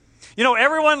You know,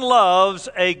 everyone loves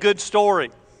a good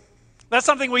story. That's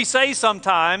something we say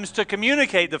sometimes to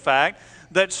communicate the fact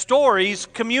that stories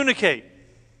communicate.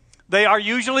 They are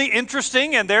usually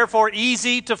interesting and therefore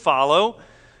easy to follow,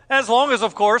 as long as,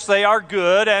 of course, they are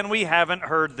good and we haven't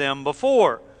heard them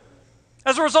before.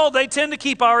 As a result, they tend to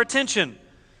keep our attention,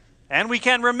 and we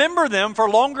can remember them for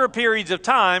longer periods of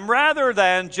time rather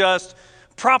than just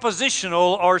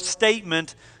propositional or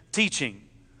statement teaching.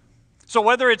 So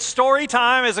whether it's story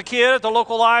time as a kid at the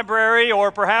local library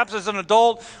or perhaps as an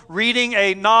adult reading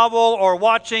a novel or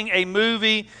watching a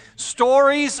movie,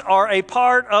 stories are a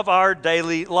part of our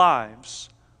daily lives.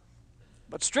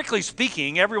 But strictly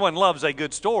speaking, everyone loves a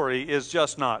good story is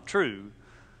just not true.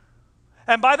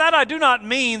 And by that I do not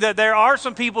mean that there are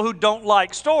some people who don't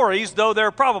like stories, though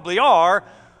there probably are.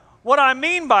 What I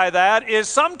mean by that is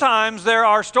sometimes there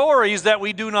are stories that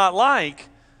we do not like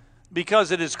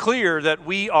because it is clear that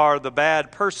we are the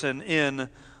bad person in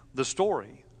the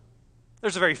story.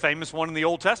 There's a very famous one in the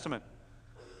Old Testament.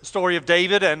 The story of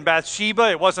David and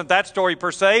Bathsheba. It wasn't that story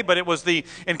per se, but it was the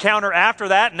encounter after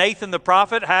that. Nathan the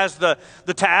prophet has the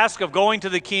task of going to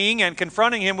the king and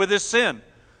confronting him with his sin.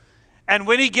 And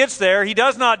when he gets there, he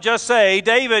does not just say,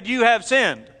 "David, you have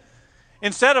sinned."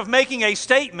 Instead of making a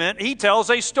statement, he tells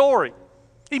a story.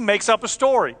 He makes up a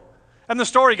story. And the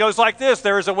story goes like this.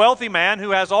 There is a wealthy man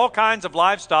who has all kinds of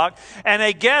livestock, and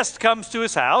a guest comes to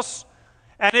his house.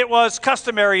 And it was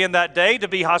customary in that day to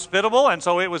be hospitable, and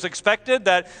so it was expected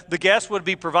that the guest would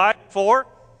be provided for.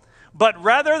 But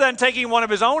rather than taking one of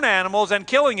his own animals and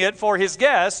killing it for his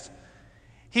guest,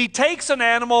 he takes an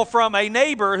animal from a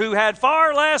neighbor who had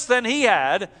far less than he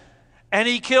had, and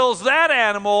he kills that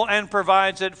animal and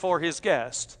provides it for his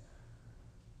guest.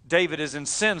 David is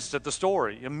incensed at the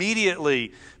story,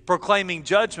 immediately proclaiming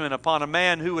judgment upon a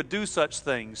man who would do such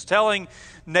things, telling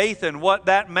Nathan what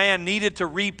that man needed to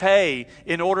repay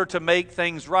in order to make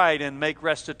things right and make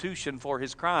restitution for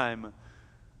his crime.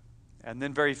 And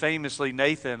then very famously,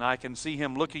 Nathan, I can see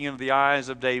him looking into the eyes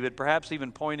of David, perhaps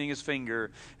even pointing his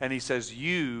finger, and he says,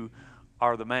 "You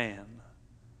are the man."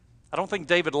 I don't think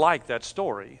David liked that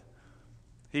story.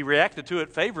 He reacted to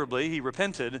it favorably, he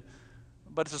repented,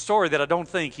 but it's a story that I don't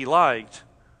think he liked.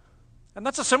 And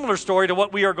that's a similar story to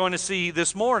what we are going to see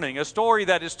this morning, a story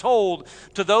that is told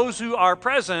to those who are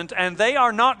present, and they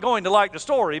are not going to like the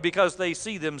story because they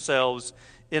see themselves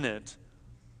in it.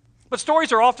 But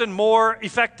stories are often more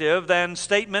effective than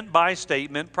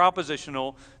statement-by-statement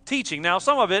propositional teaching. Now,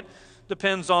 some of it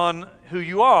depends on who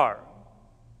you are.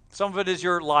 Some of it is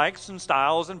your likes and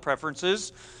styles and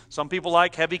preferences. Some people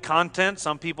like heavy content.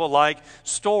 Some people like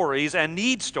stories and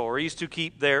need stories to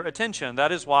keep their attention.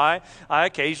 That is why I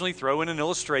occasionally throw in an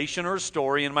illustration or a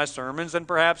story in my sermons, and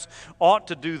perhaps ought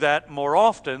to do that more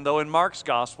often, though in Mark's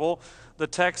gospel, the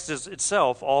text is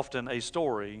itself often a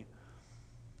story.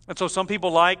 And so some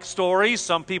people like stories.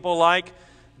 Some people like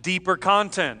deeper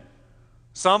content.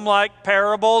 Some like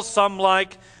parables. Some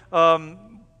like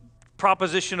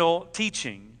propositional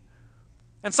teaching.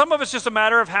 And some of it's just a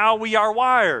matter of how we are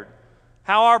wired,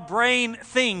 how our brain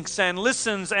thinks and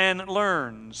listens and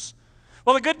learns.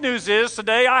 Well, the good news is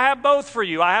today I have both for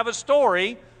you. I have a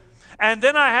story, and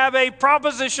then I have a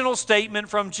propositional statement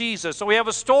from Jesus. So we have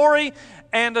a story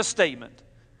and a statement.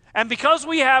 And because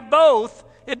we have both,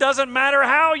 it doesn't matter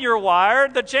how you're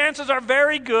wired. The chances are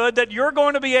very good that you're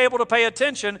going to be able to pay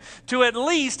attention to at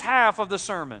least half of the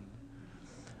sermon,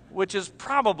 which is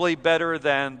probably better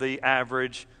than the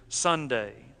average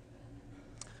Sunday.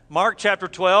 Mark chapter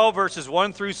 12, verses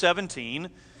 1 through 17,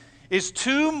 is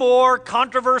two more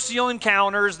controversial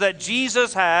encounters that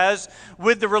Jesus has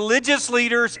with the religious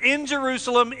leaders in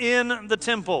Jerusalem in the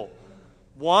temple.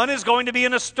 One is going to be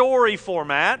in a story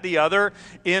format, the other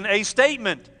in a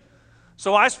statement.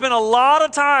 So I spent a lot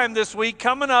of time this week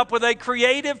coming up with a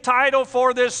creative title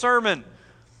for this sermon.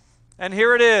 And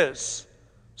here it is: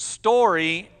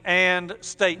 Story and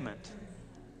Statement.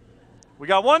 We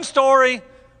got one story,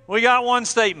 we got one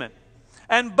statement.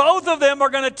 And both of them are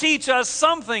going to teach us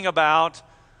something about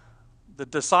the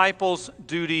disciples'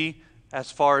 duty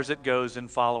as far as it goes in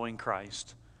following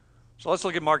Christ. So let's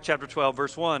look at Mark chapter 12,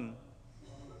 verse 1.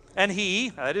 And he,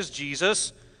 that is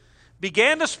Jesus,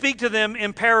 began to speak to them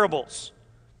in parables.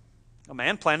 A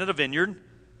man planted a vineyard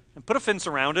and put a fence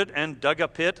around it and dug a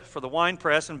pit for the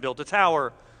winepress and built a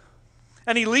tower.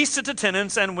 And he leased it to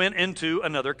tenants and went into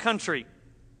another country.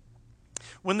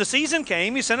 When the season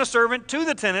came, he sent a servant to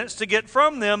the tenants to get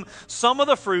from them some of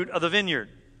the fruit of the vineyard.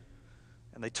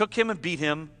 And they took him and beat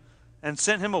him and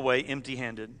sent him away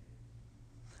empty-handed.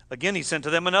 Again he sent to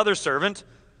them another servant,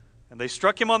 and they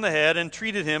struck him on the head and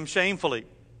treated him shamefully.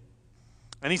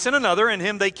 And he sent another, and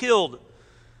him they killed.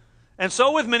 And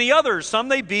so with many others, some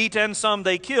they beat and some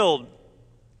they killed.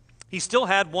 He still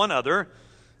had one other,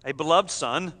 a beloved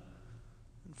son.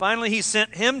 Finally, he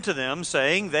sent him to them,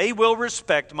 saying, "They will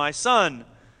respect my son."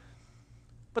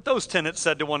 But those tenants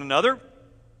said to one another,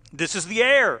 "This is the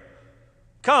heir.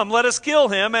 Come, let us kill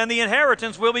him, and the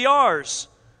inheritance will be ours."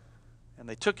 And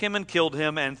they took him and killed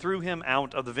him and threw him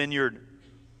out of the vineyard.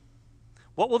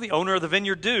 What will the owner of the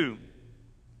vineyard do?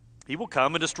 He will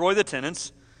come and destroy the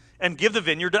tenants and give the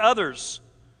vineyard to others.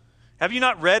 Have you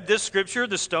not read this scripture?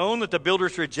 The stone that the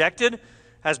builders rejected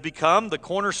has become the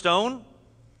cornerstone.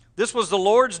 This was the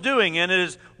Lord's doing, and it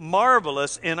is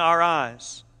marvelous in our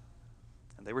eyes.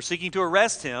 And they were seeking to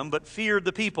arrest him, but feared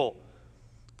the people,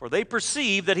 for they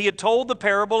perceived that he had told the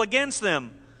parable against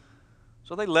them.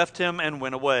 So they left him and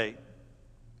went away.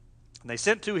 And they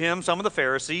sent to him some of the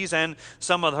Pharisees and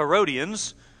some of the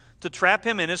Herodians to trap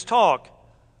him in his talk.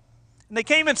 And they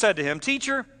came and said to him,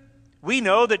 "Teacher, we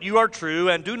know that you are true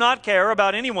and do not care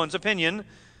about anyone's opinion,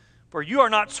 for you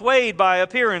are not swayed by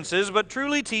appearances, but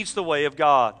truly teach the way of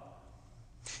God.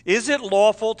 Is it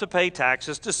lawful to pay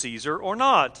taxes to Caesar or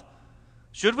not?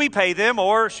 Should we pay them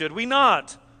or should we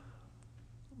not?"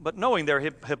 But knowing their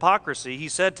hypocrisy, he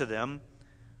said to them,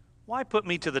 "Why put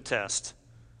me to the test?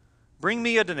 Bring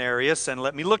me a denarius and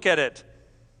let me look at it."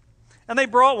 And they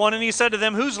brought one, and he said to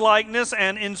them, "Whose likeness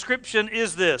and inscription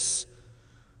is this?"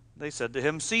 They said to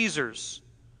him, "Caesar's."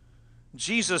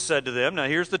 Jesus said to them, now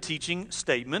here's the teaching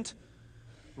statement,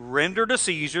 "Render to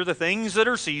Caesar the things that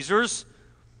are Caesar's,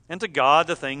 and to God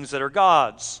the things that are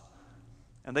God's."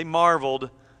 And they marveled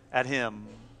at him.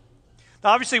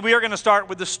 Now, obviously, we are going to start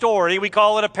with the story. We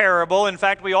call it a parable. In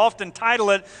fact, we often title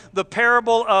it the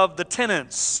parable of the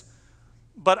tenants.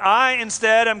 But I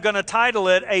instead am going to title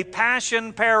it a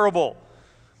passion parable,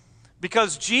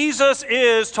 because Jesus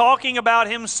is talking about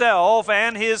himself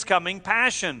and his coming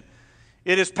passion.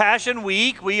 It is Passion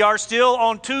Week. We are still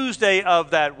on Tuesday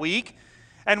of that week.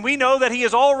 And we know that he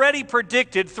has already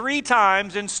predicted 3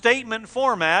 times in statement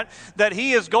format that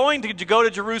he is going to go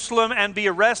to Jerusalem and be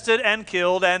arrested and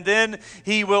killed, and then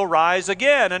he will rise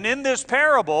again. And in this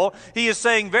parable, he is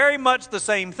saying very much the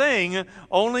same thing,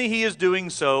 only he is doing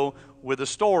so with a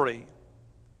story.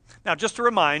 Now, just to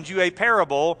remind you, a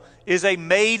parable is a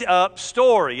made-up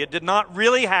story. It did not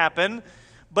really happen,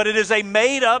 but it is a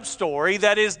made-up story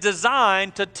that is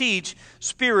designed to teach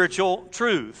spiritual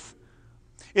truth.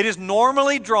 It is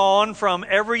normally drawn from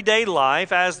everyday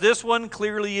life, as this one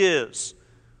clearly is.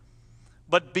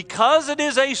 But because it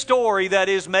is a story that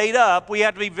is made up, we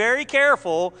have to be very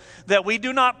careful that we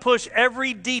do not push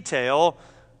every detail,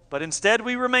 but instead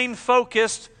we remain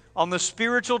focused on the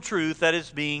spiritual truth that is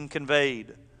being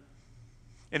conveyed.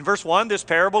 In verse 1, this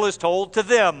parable is told to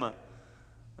them.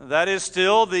 That is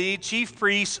still the chief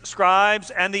priests, scribes,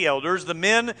 and the elders, the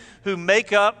men who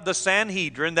make up the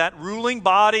Sanhedrin, that ruling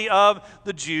body of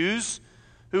the Jews,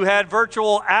 who had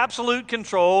virtual absolute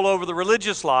control over the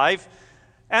religious life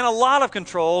and a lot of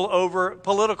control over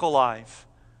political life.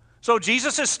 So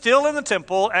Jesus is still in the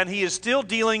temple, and he is still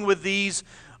dealing with these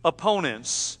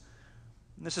opponents.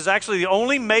 This is actually the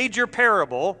only major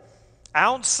parable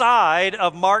outside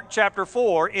of Mark chapter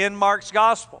 4 in Mark's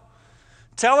gospel,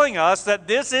 telling us that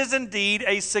this is indeed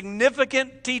a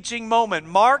significant teaching moment.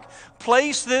 Mark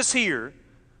placed this here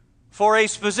for a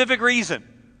specific reason,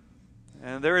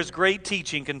 and there is great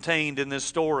teaching contained in this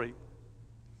story.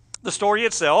 The story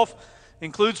itself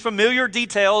includes familiar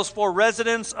details for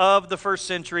residents of the first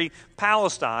century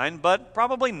Palestine, but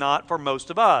probably not for most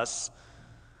of us.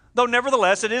 Though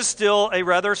nevertheless, it is still a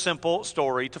rather simple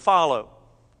story to follow.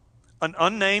 An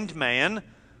unnamed man,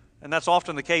 and that's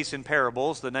often the case in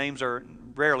parables, the names are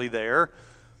rarely there.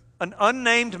 An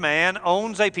unnamed man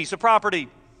owns a piece of property,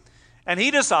 and he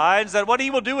decides that what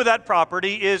he will do with that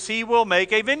property is he will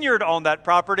make a vineyard on that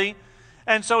property,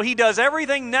 and so he does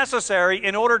everything necessary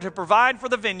in order to provide for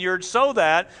the vineyard so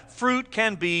that fruit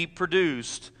can be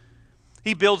produced.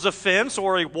 He builds a fence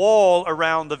or a wall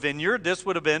around the vineyard. This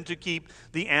would have been to keep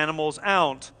the animals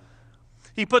out.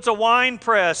 He puts a wine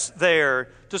press there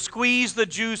to squeeze the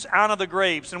juice out of the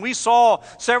grapes. And we saw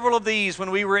several of these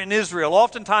when we were in Israel,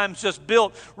 oftentimes just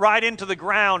built right into the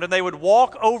ground. And they would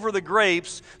walk over the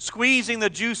grapes, squeezing the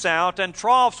juice out, and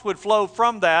troughs would flow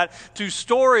from that to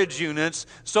storage units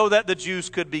so that the juice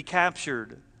could be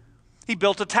captured. He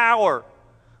built a tower.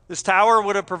 This tower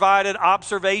would have provided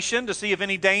observation to see if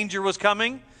any danger was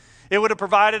coming. It would have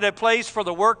provided a place for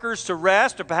the workers to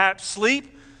rest or perhaps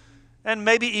sleep. And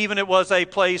maybe even it was a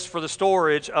place for the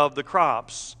storage of the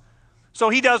crops. So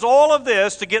he does all of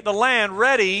this to get the land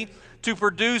ready to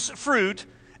produce fruit,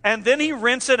 and then he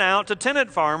rents it out to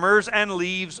tenant farmers and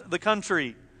leaves the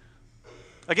country.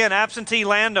 Again, absentee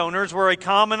landowners were a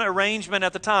common arrangement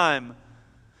at the time.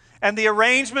 And the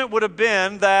arrangement would have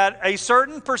been that a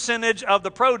certain percentage of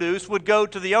the produce would go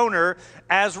to the owner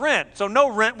as rent. So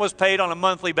no rent was paid on a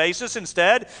monthly basis.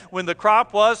 Instead, when the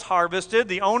crop was harvested,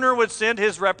 the owner would send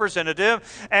his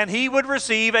representative and he would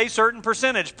receive a certain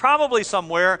percentage, probably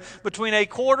somewhere between a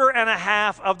quarter and a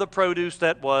half of the produce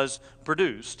that was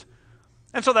produced.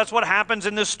 And so that's what happens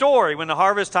in this story. When the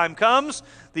harvest time comes,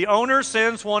 the owner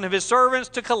sends one of his servants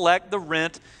to collect the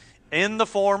rent in the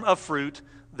form of fruit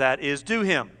that is due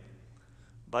him.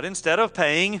 But instead of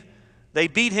paying, they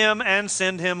beat him and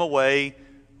send him away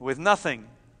with nothing.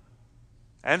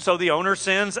 And so the owner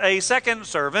sends a second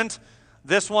servant,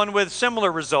 this one with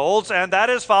similar results, and that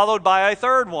is followed by a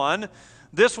third one.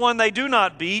 This one they do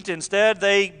not beat. Instead,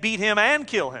 they beat him and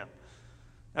kill him.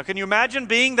 Now, can you imagine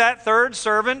being that third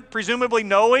servant, presumably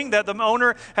knowing that the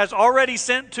owner has already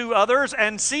sent two others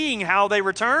and seeing how they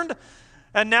returned?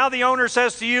 And now the owner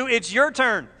says to you, it's your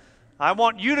turn. I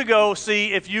want you to go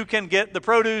see if you can get the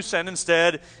produce, and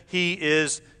instead he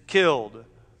is killed.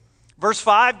 Verse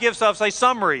 5 gives us a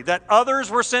summary that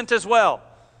others were sent as well.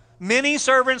 Many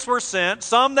servants were sent,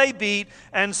 some they beat,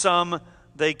 and some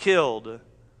they killed.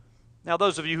 Now,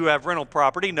 those of you who have rental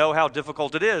property know how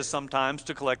difficult it is sometimes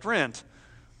to collect rent.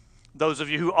 Those of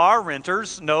you who are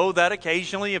renters know that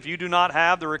occasionally, if you do not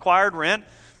have the required rent,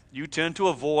 you tend to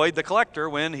avoid the collector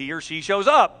when he or she shows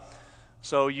up.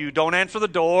 So you don't answer the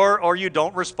door or you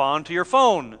don't respond to your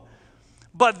phone.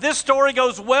 But this story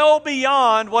goes well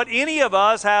beyond what any of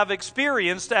us have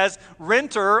experienced as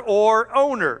renter or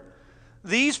owner.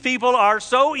 These people are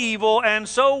so evil and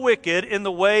so wicked in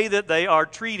the way that they are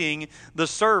treating the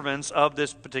servants of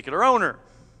this particular owner.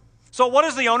 So what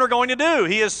is the owner going to do?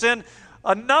 He has sent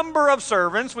a number of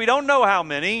servants, we don't know how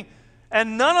many,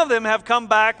 and none of them have come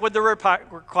back with the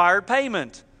required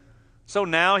payment. So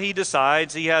now he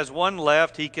decides he has one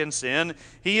left he can send.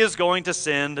 He is going to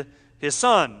send his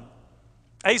son,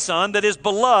 a son that is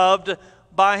beloved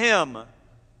by him.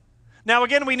 Now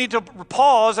again, we need to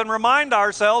pause and remind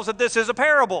ourselves that this is a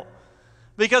parable.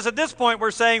 Because at this point we're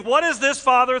saying, what is this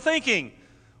father thinking?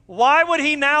 Why would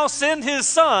he now send his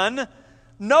son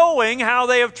knowing how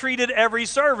they have treated every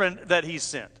servant that he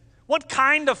sent? What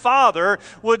kind of father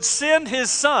would send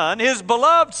his son, his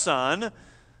beloved son,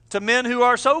 to men who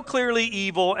are so clearly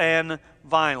evil and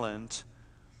violent?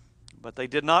 But they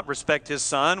did not respect his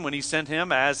son when he sent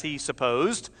him as he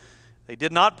supposed. They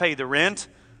did not pay the rent.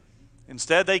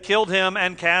 Instead, they killed him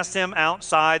and cast him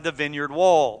outside the vineyard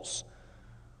walls.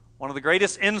 One of the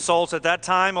greatest insults at that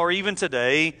time, or even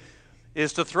today,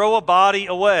 is to throw a body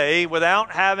away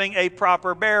without having a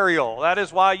proper burial. That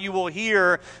is why you will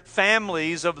hear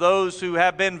families of those who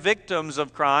have been victims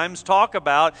of crimes talk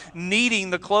about needing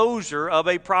the closure of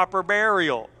a proper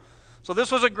burial. So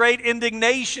this was a great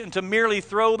indignation to merely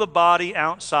throw the body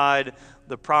outside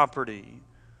the property.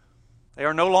 They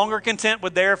are no longer content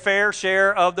with their fair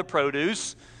share of the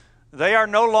produce. They are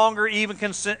no longer even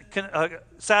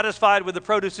satisfied with the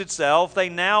produce itself. They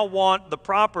now want the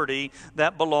property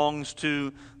that belongs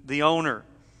to the owner.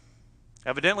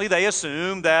 Evidently, they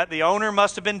assume that the owner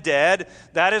must have been dead.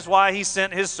 That is why he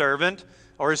sent his servant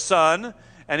or his son.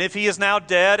 And if he is now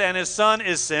dead and his son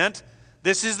is sent,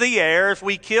 this is the heir. If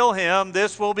we kill him,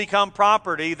 this will become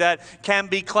property that can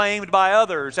be claimed by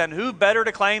others. And who better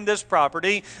to claim this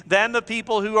property than the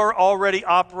people who are already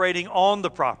operating on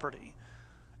the property?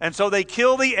 And so they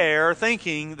kill the heir,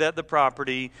 thinking that the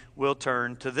property will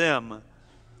turn to them.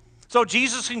 So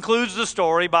Jesus concludes the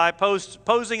story by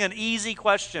posing an easy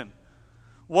question.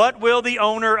 What will the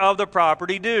owner of the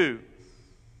property do?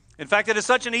 In fact, it is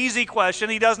such an easy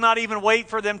question, he does not even wait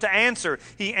for them to answer.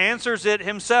 He answers it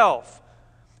himself.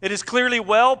 It is clearly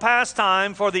well past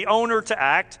time for the owner to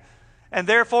act, and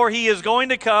therefore he is going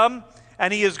to come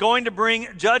and he is going to bring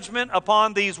judgment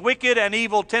upon these wicked and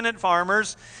evil tenant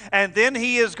farmers, and then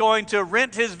he is going to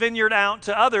rent his vineyard out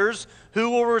to others who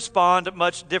will respond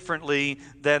much differently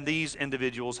than these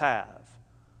individuals have.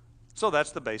 So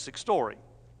that's the basic story.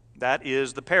 That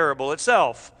is the parable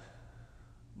itself.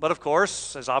 But of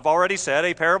course, as I've already said,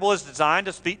 a parable is designed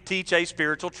to teach a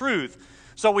spiritual truth.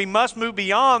 So we must move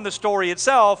beyond the story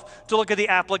itself to look at the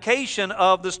application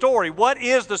of the story. What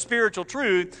is the spiritual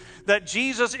truth that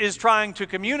Jesus is trying to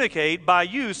communicate by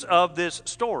use of this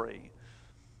story?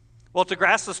 Well, to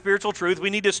grasp the spiritual truth, we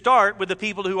need to start with the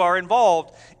people who are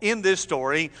involved in this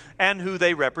story and who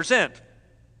they represent.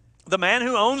 The man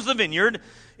who owns the vineyard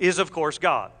is, of course,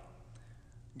 God.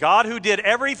 God who did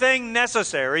everything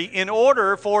necessary in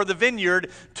order for the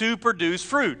vineyard to produce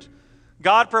fruit.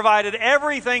 God provided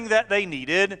everything that they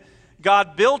needed.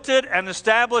 God built it and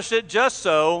established it just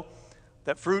so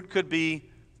that fruit could be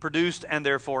produced and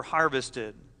therefore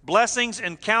harvested. Blessings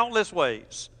in countless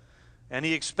ways, and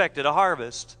he expected a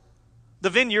harvest. The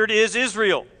vineyard is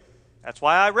Israel. That's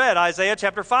why I read Isaiah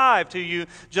chapter 5 to you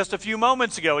just a few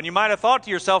moments ago. And you might have thought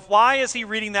to yourself, why is he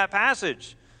reading that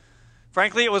passage?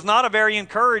 Frankly, it was not a very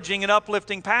encouraging and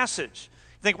uplifting passage.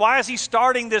 You think, why is he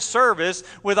starting this service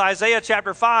with Isaiah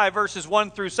chapter 5, verses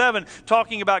 1 through 7,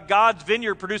 talking about God's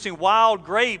vineyard producing wild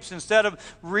grapes instead of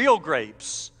real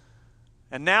grapes?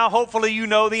 And now, hopefully, you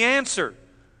know the answer.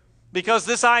 Because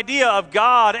this idea of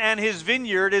God and his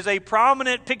vineyard is a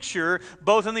prominent picture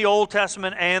both in the Old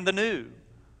Testament and the New.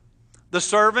 The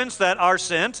servants that are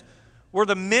sent were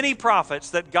the many prophets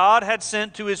that God had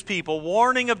sent to his people,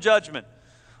 warning of judgment,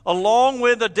 along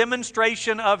with a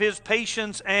demonstration of his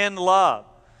patience and love.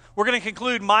 We're going to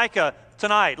conclude Micah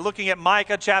tonight, looking at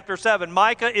Micah chapter 7.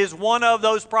 Micah is one of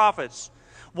those prophets,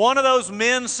 one of those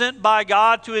men sent by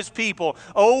God to his people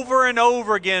over and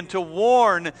over again to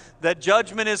warn that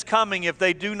judgment is coming if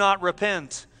they do not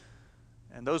repent.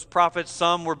 And those prophets,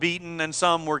 some were beaten and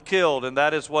some were killed, and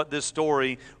that is what this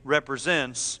story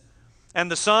represents.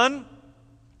 And the Son,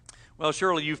 well,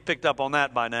 surely you've picked up on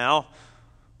that by now.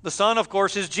 The Son, of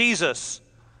course, is Jesus.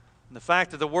 And the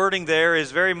fact that the wording there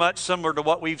is very much similar to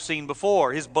what we've seen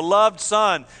before. His beloved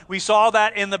Son. We saw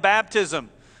that in the baptism,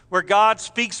 where God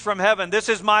speaks from heaven. This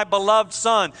is my beloved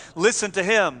Son. Listen to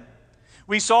him.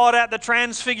 We saw it at the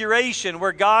Transfiguration,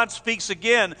 where God speaks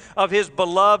again of his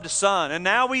beloved Son. And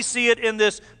now we see it in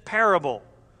this parable,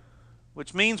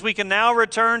 which means we can now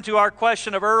return to our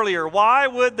question of earlier. Why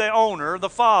would the owner, the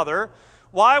Father,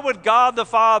 why would God the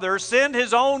Father send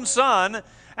his own Son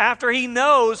after he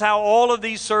knows how all of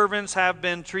these servants have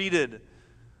been treated?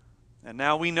 And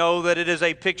now we know that it is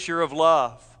a picture of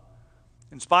love.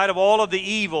 In spite of all of the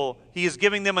evil, he is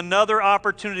giving them another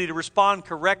opportunity to respond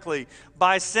correctly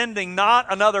by sending not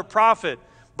another prophet,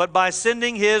 but by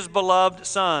sending his beloved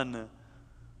Son.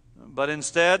 But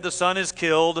instead, the Son is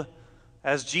killed,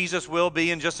 as Jesus will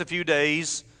be in just a few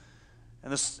days,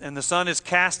 and the Son is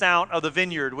cast out of the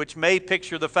vineyard, which may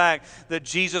picture the fact that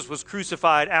Jesus was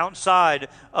crucified outside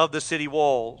of the city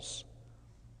walls.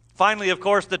 Finally, of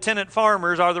course, the tenant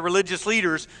farmers are the religious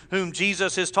leaders whom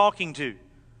Jesus is talking to.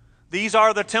 These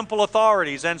are the temple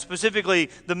authorities, and specifically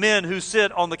the men who sit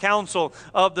on the council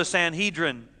of the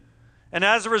Sanhedrin. And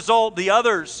as a result, the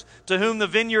others to whom the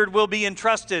vineyard will be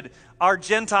entrusted are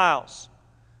Gentiles.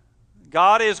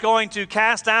 God is going to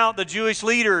cast out the Jewish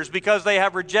leaders because they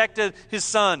have rejected his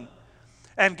Son.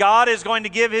 And God is going to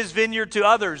give his vineyard to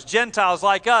others, Gentiles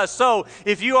like us. So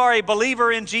if you are a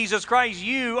believer in Jesus Christ,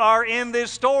 you are in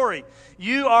this story.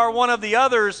 You are one of the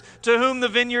others to whom the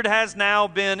vineyard has now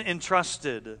been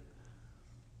entrusted.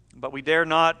 But we dare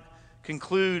not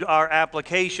conclude our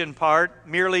application part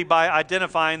merely by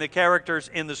identifying the characters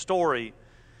in the story.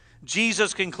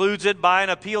 Jesus concludes it by an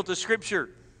appeal to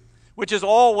Scripture, which is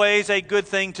always a good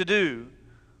thing to do.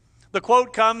 The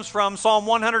quote comes from Psalm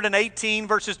 118,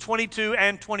 verses 22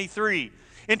 and 23.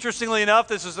 Interestingly enough,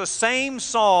 this is the same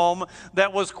psalm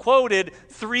that was quoted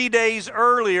 3 days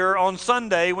earlier on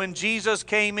Sunday when Jesus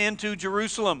came into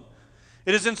Jerusalem.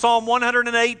 It is in Psalm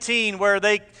 118 where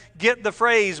they get the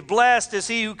phrase, "Blessed is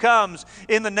he who comes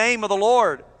in the name of the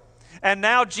Lord." And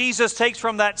now Jesus takes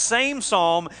from that same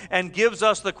psalm and gives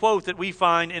us the quote that we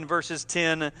find in verses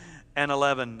 10 and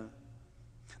 11.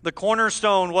 The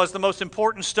cornerstone was the most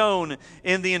important stone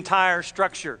in the entire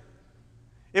structure.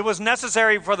 It was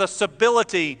necessary for the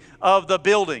stability of the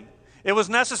building. It was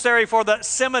necessary for the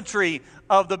symmetry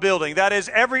of the building. That is,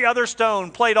 every other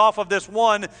stone played off of this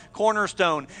one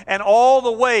cornerstone. And all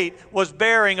the weight was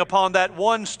bearing upon that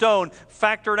one stone,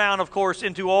 factored down, of course,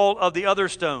 into all of the other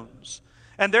stones.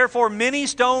 And therefore, many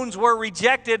stones were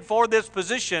rejected for this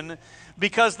position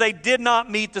because they did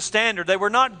not meet the standard. They were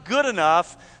not good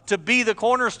enough to be the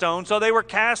cornerstone, so they were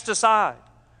cast aside.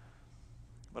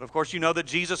 But of course, you know that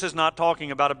Jesus is not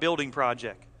talking about a building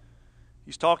project.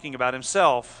 He's talking about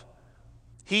himself.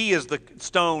 He is the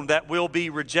stone that will be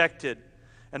rejected.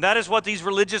 And that is what these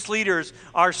religious leaders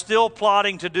are still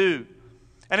plotting to do.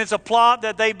 And it's a plot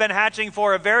that they've been hatching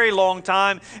for a very long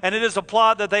time, and it is a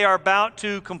plot that they are about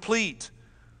to complete.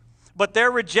 But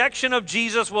their rejection of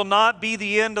Jesus will not be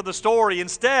the end of the story.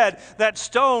 Instead, that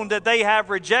stone that they have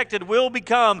rejected will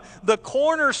become the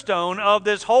cornerstone of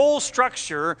this whole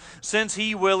structure, since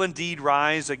he will indeed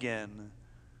rise again.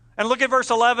 And look at verse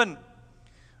 11.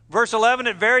 Verse 11,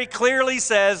 it very clearly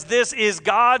says, "This is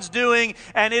God's doing,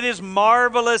 and it is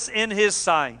marvelous in his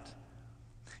sight."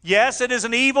 Yes, it is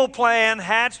an evil plan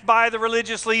hatched by the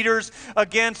religious leaders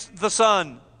against the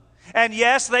Son. And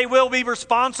yes, they will be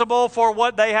responsible for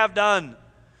what they have done.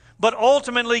 But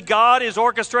ultimately, God is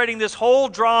orchestrating this whole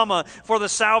drama for the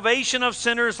salvation of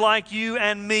sinners like you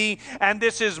and me, and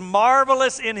this is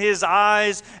marvelous in His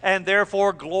eyes and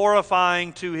therefore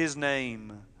glorifying to His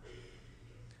name.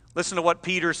 Listen to what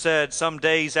Peter said some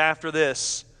days after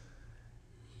this.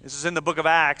 This is in the book of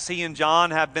Acts. He and John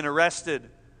have been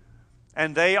arrested,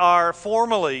 and they are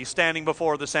formally standing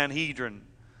before the Sanhedrin.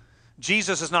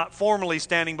 Jesus is not formally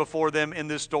standing before them in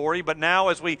this story, but now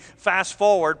as we fast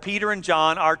forward, Peter and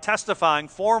John are testifying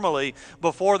formally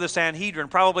before the Sanhedrin.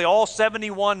 Probably all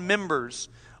 71 members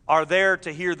are there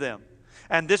to hear them.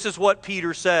 And this is what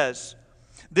Peter says.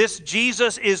 This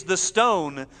Jesus is the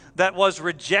stone that was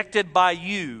rejected by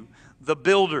you, the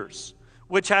builders,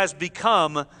 which has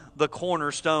become the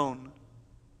cornerstone.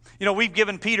 You know, we've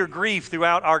given Peter grief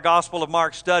throughout our Gospel of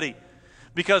Mark study,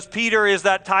 because Peter is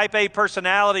that type A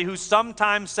personality who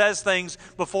sometimes says things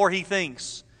before he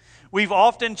thinks. We've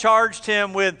often charged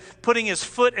him with putting his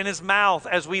foot in his mouth,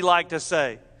 as we like to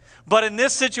say. But in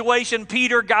this situation,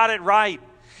 Peter got it right.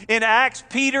 In Acts,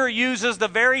 Peter uses the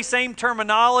very same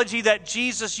terminology that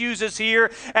Jesus uses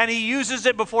here, and he uses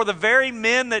it before the very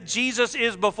men that Jesus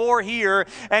is before here,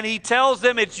 and he tells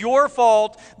them it's your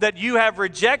fault that you have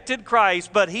rejected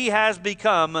Christ, but He has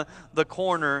become the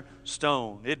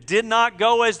cornerstone. It did not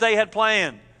go as they had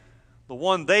planned. The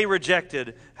one they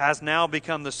rejected has now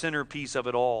become the centerpiece of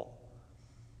it all,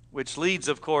 which leads,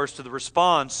 of course, to the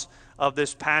response of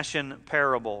this passion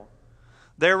parable.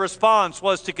 Their response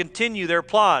was to continue their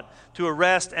plot to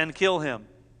arrest and kill Him.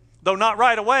 Though not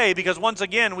right away, because once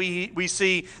again we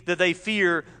see that they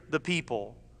fear the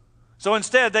people. So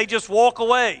instead they just walk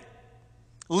away,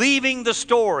 leaving the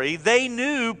story they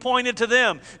knew pointed to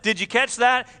them. Did you catch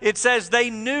that? It says they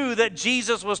knew that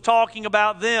Jesus was talking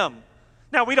about them.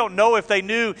 Now we don't know if they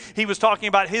knew He was talking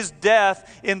about His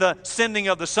death in the sending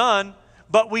of the Son.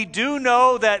 But we do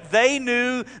know that they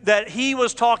knew that He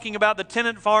was talking about the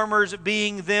tenant farmers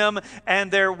being them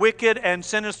and their wicked and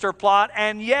sinister plot,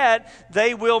 and yet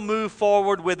they will move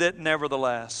forward with it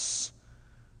nevertheless.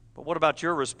 But what about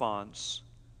your response?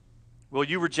 Will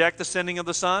you reject the sending of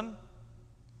the Son?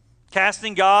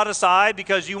 Casting God aside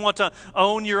because you want to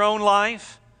own your own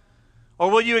life? Or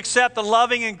will you accept the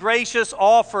loving and gracious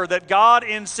offer that God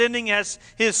in sending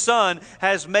His Son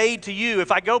has made to you?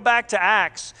 If I go back to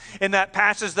Acts, in that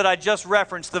passage that I just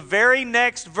referenced, the very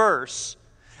next verse,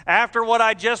 after what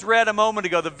I just read a moment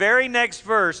ago, the very next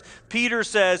verse, Peter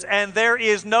says, and there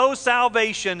is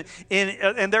salvation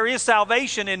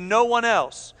in no one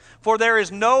else. For there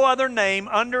is no other name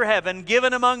under heaven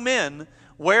given among men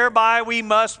whereby we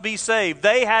must be saved.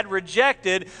 They had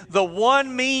rejected the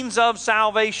one means of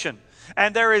salvation.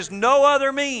 And there is no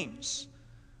other means.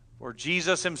 For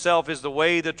Jesus Himself is the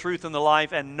way, the truth, and the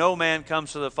life, and no man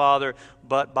comes to the Father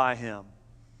but by Him.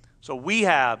 So we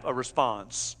have a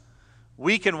response.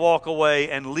 We can walk away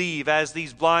and leave as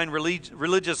these blind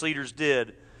religious leaders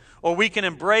did. Or we can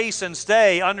embrace and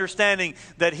stay, understanding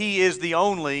that He is the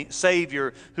only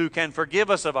Savior who can forgive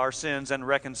us of our sins and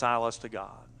reconcile us to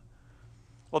God.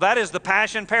 Well, that is the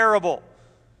Passion parable.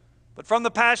 But from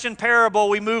the Passion parable,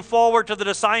 we move forward to the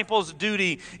disciples'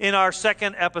 duty in our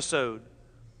second episode.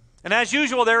 And as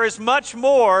usual, there is much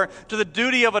more to the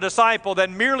duty of a disciple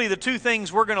than merely the two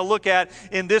things we're going to look at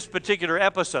in this particular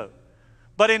episode.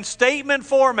 But in statement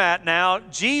format now,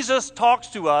 Jesus talks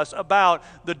to us about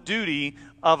the duty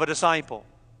of a disciple.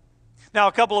 Now,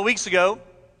 a couple of weeks ago,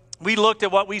 we looked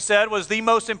at what we said was the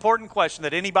most important question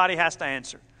that anybody has to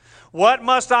answer. What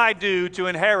must I do to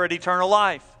inherit eternal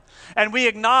life? And we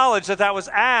acknowledge that that was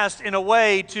asked in a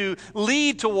way to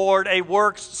lead toward a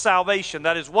works salvation.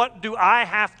 That is, what do I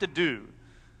have to do?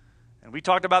 And we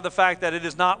talked about the fact that it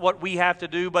is not what we have to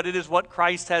do, but it is what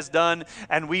Christ has done,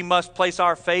 and we must place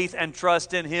our faith and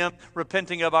trust in Him,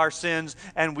 repenting of our sins,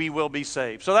 and we will be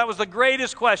saved. So that was the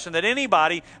greatest question that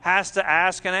anybody has to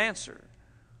ask and answer.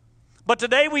 But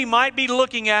today we might be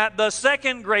looking at the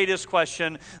second greatest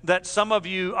question that some of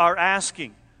you are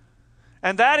asking.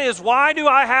 And that is, why do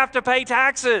I have to pay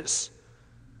taxes?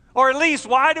 Or at least,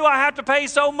 why do I have to pay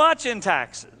so much in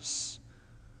taxes?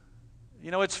 You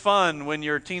know, it's fun when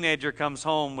your teenager comes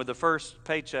home with the first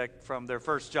paycheck from their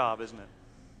first job, isn't it?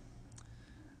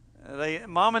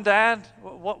 Mom and Dad,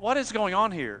 what is going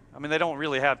on here? I mean, they don't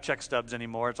really have check stubs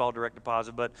anymore. It's all direct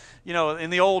deposit. But, you know,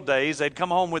 in the old days, they'd come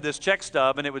home with this check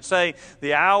stub, and it would say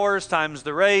the hours times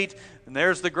the rate, and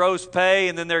there's the gross pay,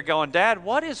 and then they're going, Dad,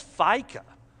 what is FICA?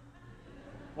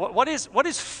 What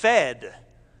is Fed?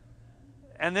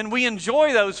 And then we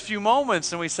enjoy those few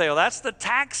moments and we say, well, that's the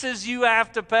taxes you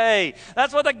have to pay.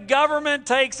 That's what the government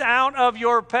takes out of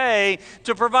your pay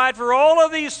to provide for all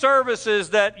of these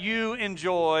services that you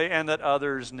enjoy and that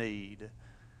others need.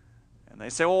 And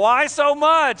they say, well, why so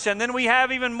much? And then we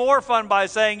have even more fun by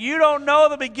saying, you don't know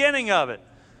the beginning of it.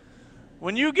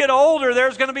 When you get older,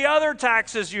 there's going to be other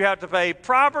taxes you have to pay.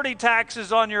 Property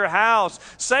taxes on your house,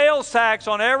 sales tax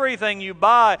on everything you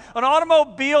buy, an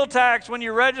automobile tax when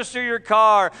you register your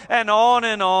car, and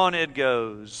on it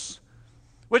goes.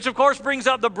 Which, of course, brings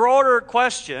up the broader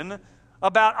question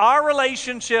about our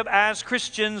relationship as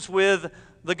Christians with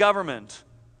the government.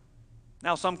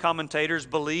 Now, some commentators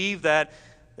believe that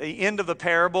the end of the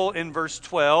parable in verse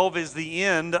 12 is the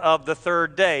end of the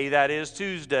third day, that is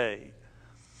Tuesday.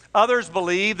 Others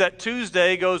believe that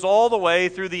Tuesday goes all the way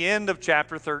through the end of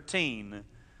chapter 13.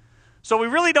 So we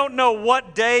really don't know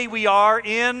what day we are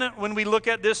in when we look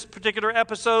at this particular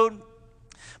episode,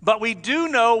 but we do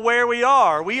know where we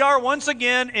are. We are once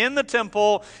again in the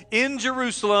temple in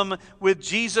Jerusalem with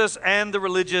Jesus and the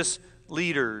religious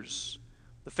leaders.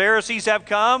 The Pharisees have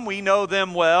come. We know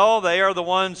them well. They are the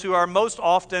ones who are most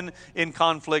often in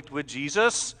conflict with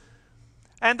Jesus.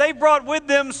 And they brought with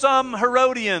them some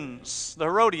Herodians. The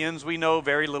Herodians we know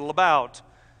very little about.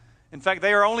 In fact,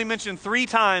 they are only mentioned 3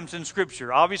 times in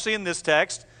Scripture. Obviously in this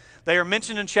text, they are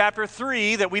mentioned in chapter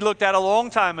 3 that we looked at a long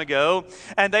time ago,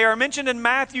 and they are mentioned in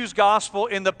Matthew's Gospel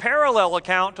in the parallel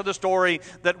account to the story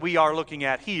that we are looking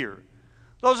at here.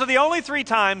 Those are the only 3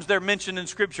 times they're mentioned in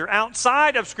Scripture.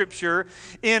 Outside of Scripture,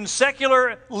 in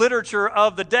secular literature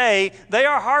of the day, they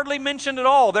are hardly mentioned at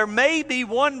all. There may be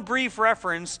one brief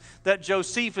reference that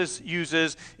Josephus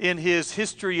uses in his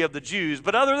History of the Jews,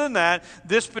 but other than that,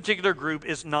 this particular group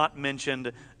is not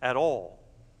mentioned at all.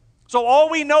 So all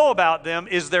we know about them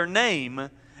is their name,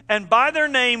 and by their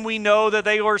name we know that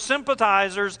they were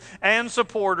sympathizers and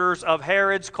supporters of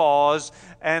Herod's cause,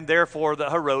 and therefore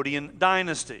the Herodian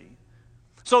dynasty.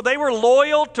 So they were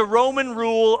loyal to Roman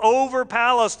rule over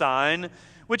Palestine,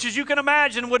 which, as you can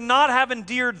imagine, would not have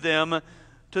endeared them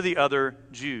to the other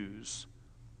Jews.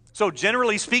 So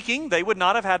generally speaking, they would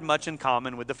not have had much in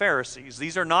common with the Pharisees.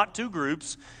 These are not 2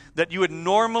 groups that you would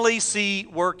normally see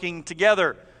working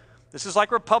together. This is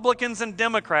like Republicans and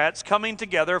Democrats coming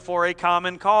together for a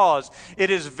common cause. It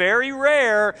is very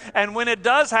rare, and when it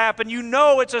does happen, you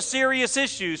know it's a serious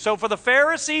issue. So for the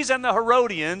Pharisees and the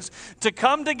Herodians to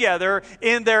come together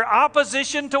in their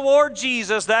opposition toward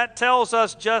Jesus, that tells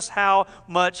us just how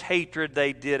much hatred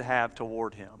they did have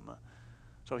toward him.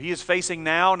 So he is facing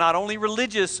now not only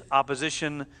religious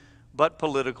opposition, but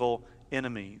political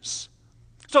enemies.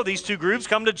 So these 2 groups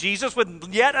come to Jesus with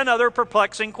yet another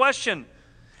perplexing question.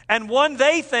 And one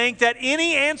they think that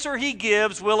any answer he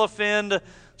gives will offend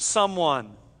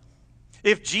someone.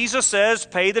 If Jesus says,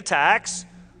 pay the tax,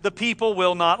 the people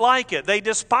will not like it. They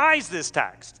despise this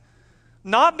tax.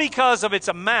 Not because of its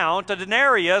amount. A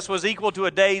denarius was equal to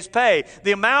a day's pay.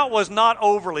 The amount was not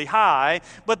overly high,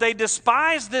 but they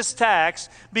despised this tax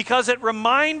because it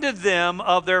reminded them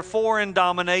of their foreign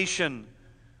domination.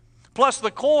 Plus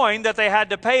the coin that they had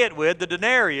to pay it with, the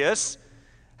denarius,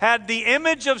 had the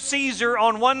image of Caesar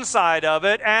on one side of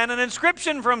it and an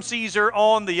inscription from Caesar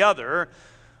on the other,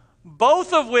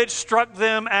 both of which struck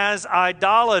them as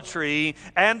idolatry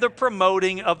and the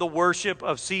promoting of the worship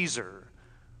of Caesar.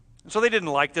 So they didn't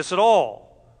like this at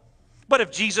all. But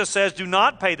if Jesus says, do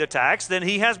not pay the tax, then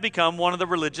he has become one of the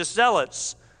religious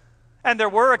zealots. And there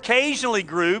were occasionally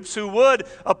groups who would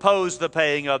oppose the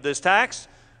paying of this tax,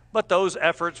 but those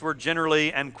efforts were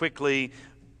generally and quickly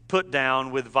put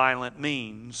down with violent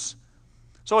means.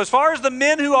 So as far as the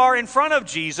men who are in front of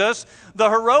Jesus, the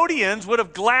Herodians would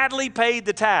have gladly paid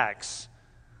the tax.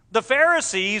 The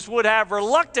Pharisees would have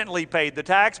reluctantly paid the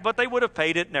tax, but they would have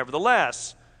paid it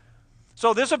nevertheless.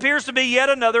 So this appears to be yet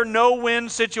another no-win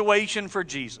situation for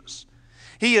Jesus.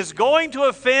 He is going to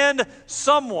offend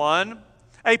someone,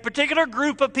 a particular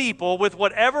group of people, with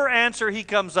whatever answer he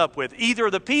comes up with, either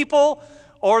the people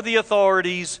or the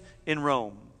authorities in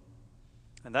Rome.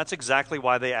 And that's exactly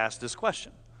why they asked this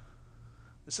question.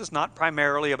 This is not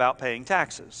primarily about paying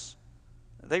taxes.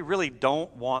 They really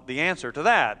don't want the answer to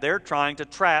that. They're trying to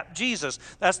trap Jesus.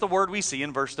 That's the word we see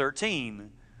in verse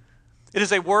 13. It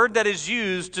is a word that is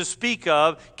used to speak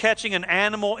of catching an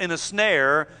animal in a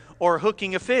snare or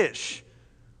hooking a fish.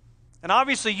 And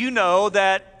obviously you know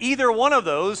that either one of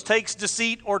those takes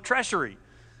deceit or treachery.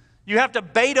 You have to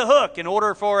bait a hook in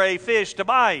order for a fish to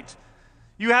bite.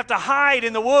 You have to hide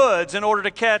in the woods in order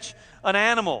to catch an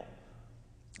animal.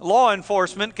 Law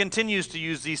enforcement continues to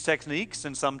use these techniques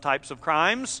in some types of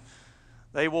crimes.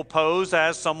 They will pose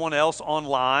as someone else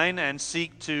online and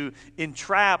seek to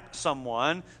entrap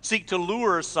someone, seek to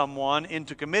lure someone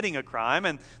into committing a crime,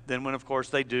 and then when, of course,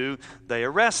 they do, they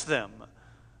arrest them.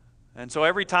 And so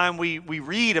every time we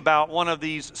read about one of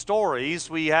these stories,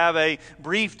 we have a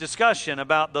brief discussion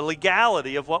about the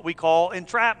legality of what we call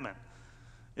entrapment.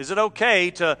 Is it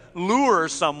okay to lure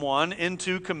someone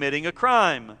into committing a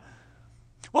crime?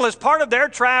 Well, as part of their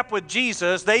trap with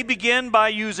Jesus, they begin by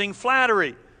using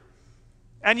flattery.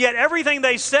 And yet everything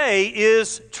they say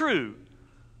is true.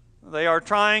 They are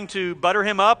trying to butter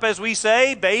him up, as we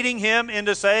say, baiting him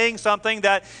into saying something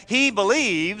that he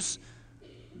believes,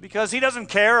 because he doesn't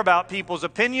care about people's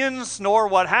opinions nor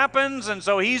what happens, and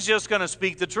so he's just going to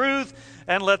speak the truth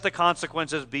and let the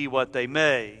consequences be what they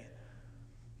may.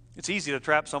 It's easy to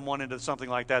trap someone into something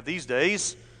like that these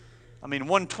days. I mean,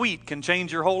 one tweet can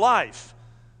change your whole life.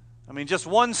 I mean, just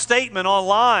one statement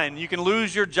online, you can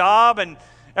lose your job and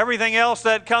everything else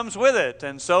that comes with it.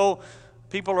 And so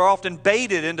people are often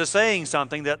baited into saying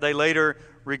something that they later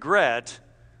regret.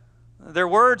 Their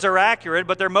words are accurate,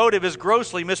 but their motive is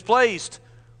grossly misplaced.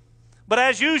 But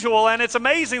as usual, and it's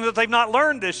amazing that they've not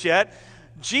learned this yet,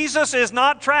 Jesus is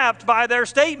not trapped by their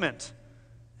statement.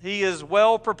 He is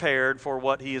well prepared for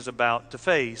what he is about to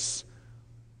face.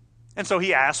 And so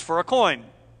he asks for a coin.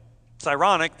 It's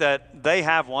ironic that they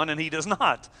have one and he does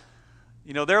not.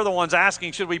 You know, they're the ones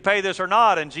asking, should we pay this or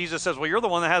not? And Jesus says, well, you're the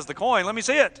one that has the coin. Let me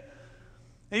see it.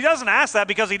 And he doesn't ask that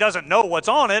because he doesn't know what's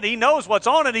on it. He knows what's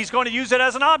on it. He's going to use it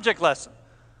as an object lesson.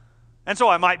 And so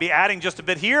I might be adding just a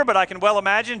bit here, but I can well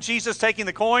imagine Jesus taking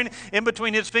the coin in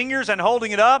between his fingers and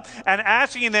holding it up and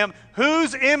asking them,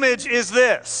 whose image is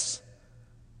this?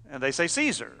 And they say,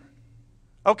 Caesar.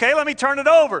 Okay, let me turn it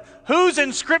over. Whose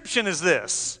inscription is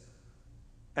this?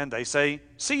 And they say,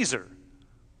 Caesar.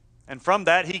 And from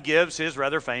that he gives his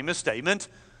rather famous statement,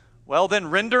 well, then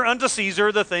render unto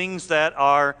Caesar the things that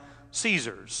are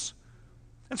Caesar's.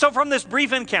 And so from this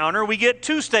brief encounter, we get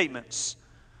two statements,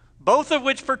 both of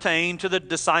which pertain to the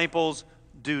disciples'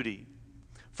 duty.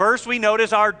 First, we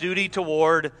notice our duty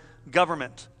toward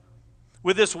government.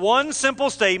 With this one simple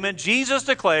statement, Jesus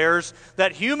declares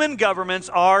that human governments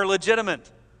are legitimate.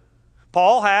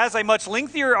 Paul has a much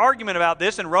lengthier argument about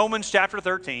this in Romans chapter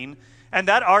 13, and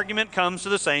that argument comes to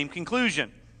the same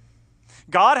conclusion.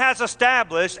 God has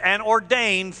established and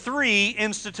ordained three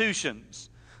institutions: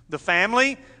 the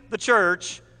family, the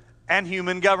church, and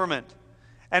human government.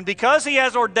 And because he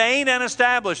has ordained and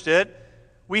established it,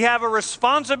 we have a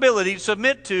responsibility to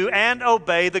submit to and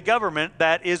obey the government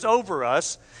that is over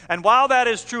us. And while that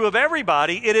is true of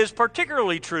everybody, it is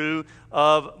particularly true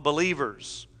of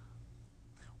believers.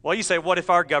 Well, you say, what if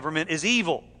our government is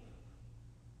evil?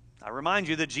 I remind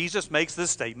you that Jesus makes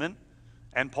this statement,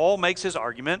 and Paul makes his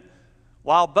argument,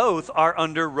 while both are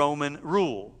under Roman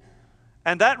rule.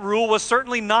 And that rule was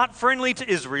certainly not friendly to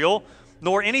Israel,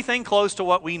 nor anything close to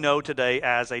what we know today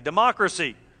as a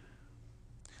democracy.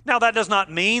 Now, that does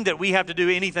not mean that we have to do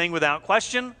anything without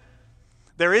question.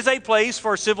 There is a place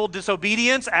for civil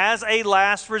disobedience as a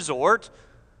last resort,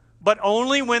 but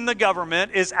only when the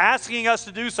government is asking us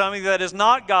to do something that is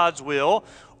not God's will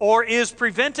or is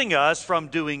preventing us from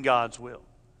doing God's will.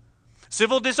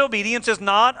 Civil disobedience is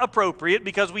not appropriate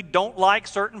because we don't like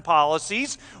certain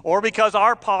policies or because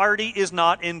our party is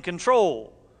not in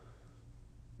control.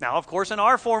 Now, of course, in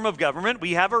our form of government,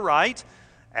 we have a right,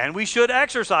 and we should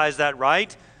exercise that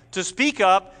right, to speak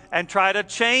up and try to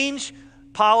change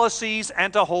policies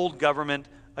and to hold government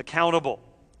accountable.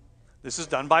 This is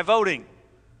done by voting.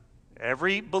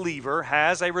 Every believer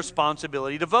has a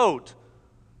responsibility to vote.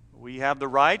 We have the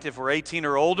right, if we're 18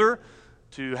 or older,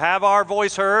 to have our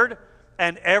voice heard,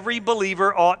 and every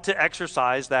believer ought to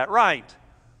exercise that right.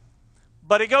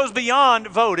 But it goes beyond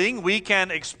voting. We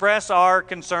can express our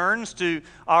concerns to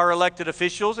our elected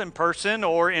officials in person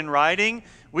or in writing.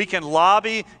 We can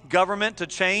lobby government to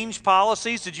change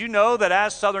policies. Did you know that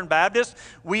as Southern Baptists,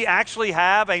 we actually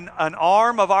have an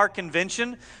arm of our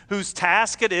convention whose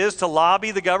task it is to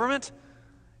lobby the government?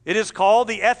 It is called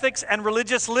the Ethics and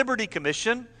Religious Liberty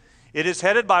Commission. It is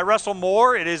headed by Russell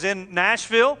Moore. It is in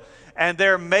Nashville. And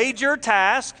their major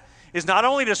task is not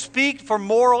only to speak for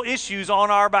moral issues on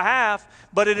our behalf,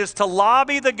 but it is to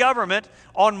lobby the government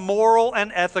on moral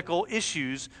and ethical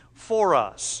issues for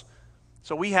us.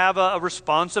 So we have a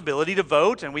responsibility to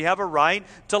vote, and we have a right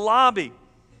to lobby.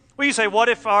 Well, you say, what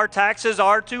if our taxes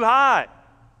are too high?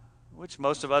 Which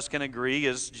most of us can agree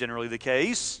is generally the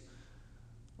case.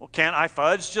 Well, can't I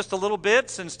fudge just a little bit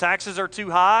since taxes are too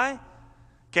high?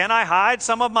 Can I hide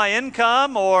some of my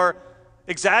income or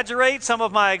exaggerate some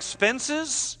of my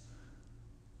expenses?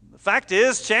 The fact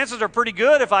is, chances are pretty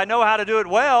good, if I know how to do it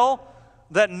well,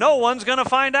 that no one's going to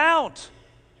find out.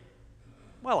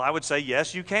 Well, I would say,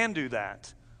 yes, you can do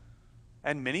that.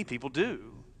 And many people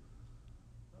do.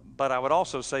 But I would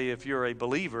also say, if you're a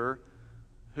believer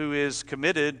who is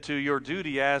committed to your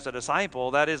duty as a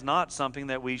disciple, that is not something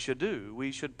that we should do.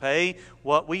 We should pay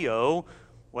what we owe,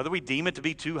 whether we deem it to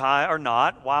be too high or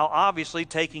not, while obviously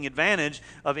taking advantage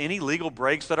of any legal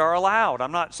breaks that are allowed.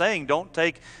 I'm not saying don't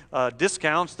take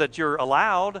discounts that you're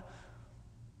allowed,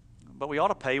 but we ought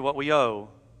to pay what we owe.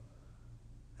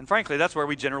 And frankly, that's where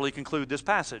we generally conclude this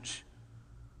passage.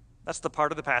 That's the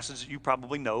part of the passage that you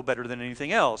probably know better than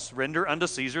anything else. Render unto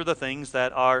Caesar the things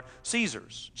that are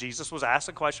Caesar's. Jesus was asked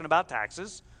a question about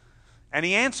taxes, and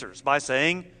he answers by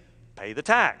saying, pay the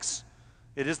tax.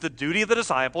 It is the duty of the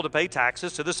disciple to pay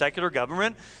taxes to the secular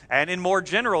government, and in more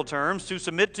general terms, to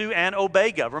submit to and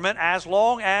obey government as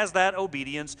long as that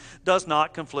obedience does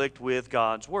not conflict with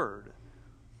God's word.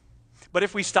 But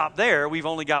if we stop there, we've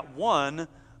only got one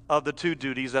of the two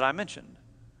duties that I mentioned,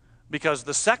 because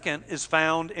the second is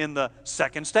found in the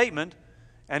second statement,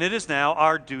 and it is now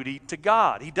our duty to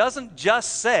God. He doesn't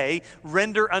just say,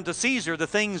 render unto Caesar the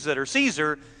things that are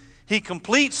Caesar. He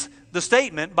completes the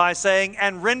statement by saying,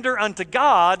 and render unto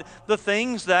God the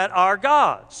things that are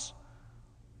God's.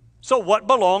 So what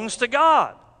belongs to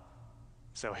God?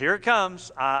 So here it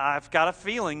comes. I've got a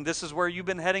feeling this is where you've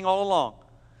been heading all along.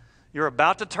 You're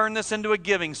about to turn this into a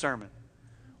giving sermon.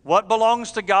 What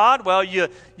belongs to God? Well, you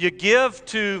give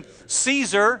to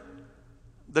Caesar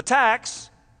the tax,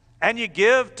 and you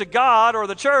give to God or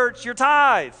the church your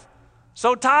tithe.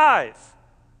 So tithe.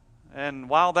 And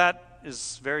while that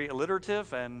is very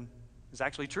alliterative and is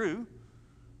actually true,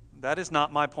 that is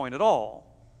not my point at all.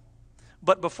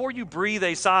 But before you breathe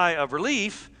a sigh of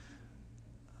relief,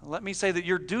 let me say that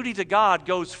your duty to God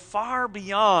goes far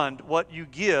beyond what you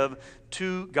give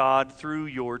to God through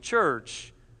your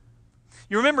church.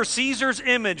 You remember Caesar's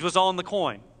image was on the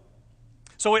coin,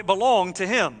 so it belonged to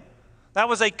him. That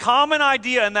was a common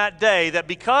idea in that day, that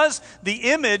because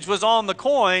the image was on the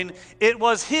coin, it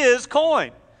was his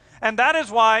coin. And that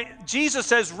is why Jesus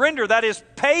says render, that is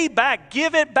pay back,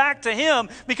 give it back to him,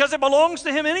 because it belongs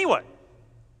to him anyway.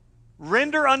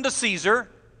 Render unto Caesar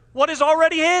what is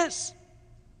already his.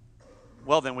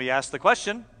 Well, then we ask the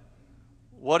question,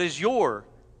 what is your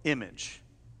image?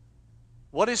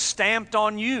 What is stamped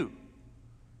on you?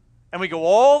 And we go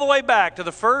all the way back to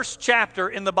the first chapter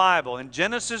in the Bible, in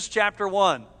Genesis chapter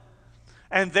 1.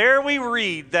 And there we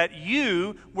read that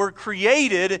you were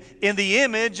created in the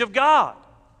image of God.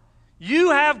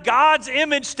 You have God's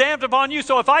image stamped upon you.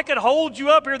 So if I could hold you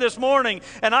up here this morning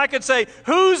and I could say,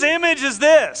 whose image is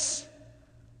this?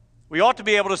 We ought to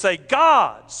be able to say,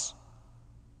 God's.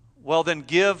 Well, then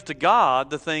give to God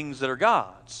the things that are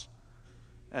God's.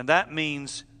 And that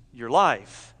means your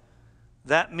life.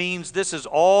 That means this is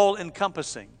all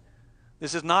encompassing.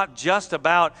 This is not just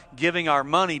about giving our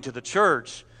money to the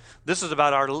church. This is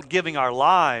about giving our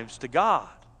lives to God.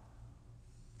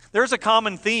 There's a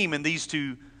common theme in these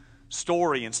two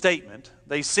story and statement.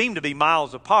 They seem to be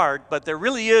miles apart, but there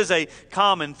really is a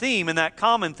common theme, and that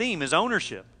common theme is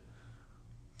ownership.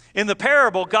 In the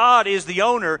parable, God is the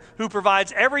owner who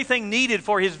provides everything needed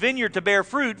for his vineyard to bear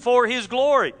fruit for his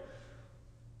glory.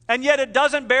 And yet it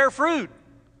doesn't bear fruit.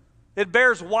 It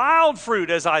bears wild fruit,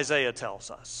 as Isaiah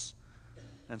tells us.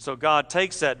 And so God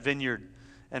takes that vineyard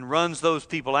and runs those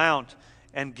people out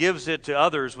and gives it to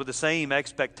others with the same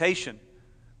expectation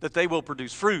that they will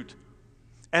produce fruit.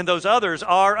 And those others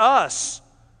are us.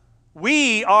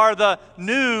 We are the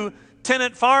new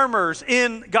tenant farmers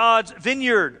in God's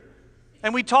vineyard.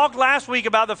 And we talked last week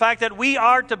about the fact that we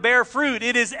are to bear fruit.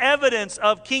 It is evidence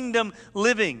of kingdom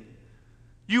living.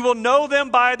 You will know them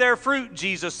by their fruit,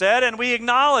 Jesus said, and we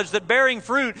acknowledge that bearing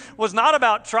fruit was not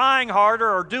about trying harder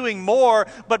or doing more,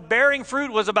 but bearing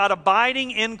fruit was about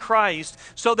abiding in Christ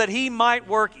so that he might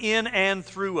work in and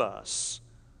through us.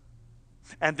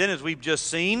 And then, as we've just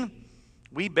seen,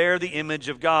 we bear the image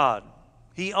of God.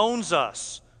 He owns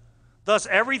us. Thus,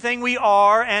 everything we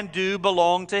are and do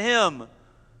belong to him.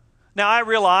 Now, I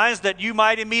realize that you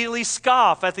might immediately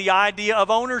scoff at the idea of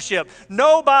ownership.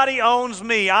 Nobody owns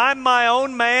me. I'm my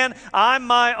own man. I'm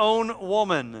my own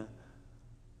woman.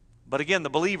 But again, the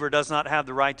believer does not have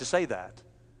the right to say that,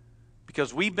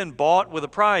 because we've been bought with a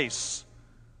price.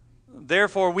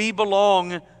 Therefore, we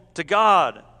belong to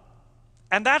God.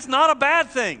 And that's not a bad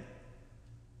thing.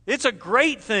 It's a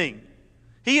great thing.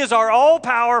 He is our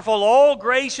all-powerful,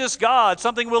 all-gracious God,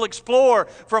 something we'll explore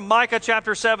from Micah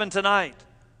chapter 7 tonight.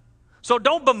 So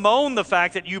don't bemoan the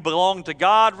fact that you belong to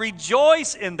God.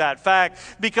 Rejoice in that fact,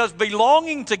 because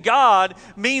belonging to God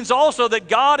means also that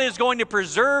God is going to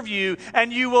preserve you,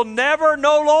 and you will never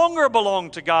no longer belong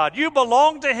to God. You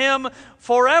belong to him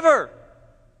forever.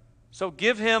 So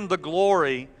give him the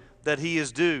glory that he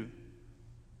is due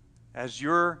as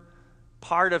you're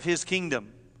part of his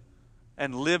kingdom,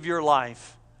 and live your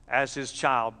life as his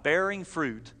child, bearing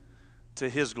fruit to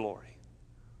his glory.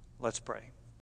 Let's pray.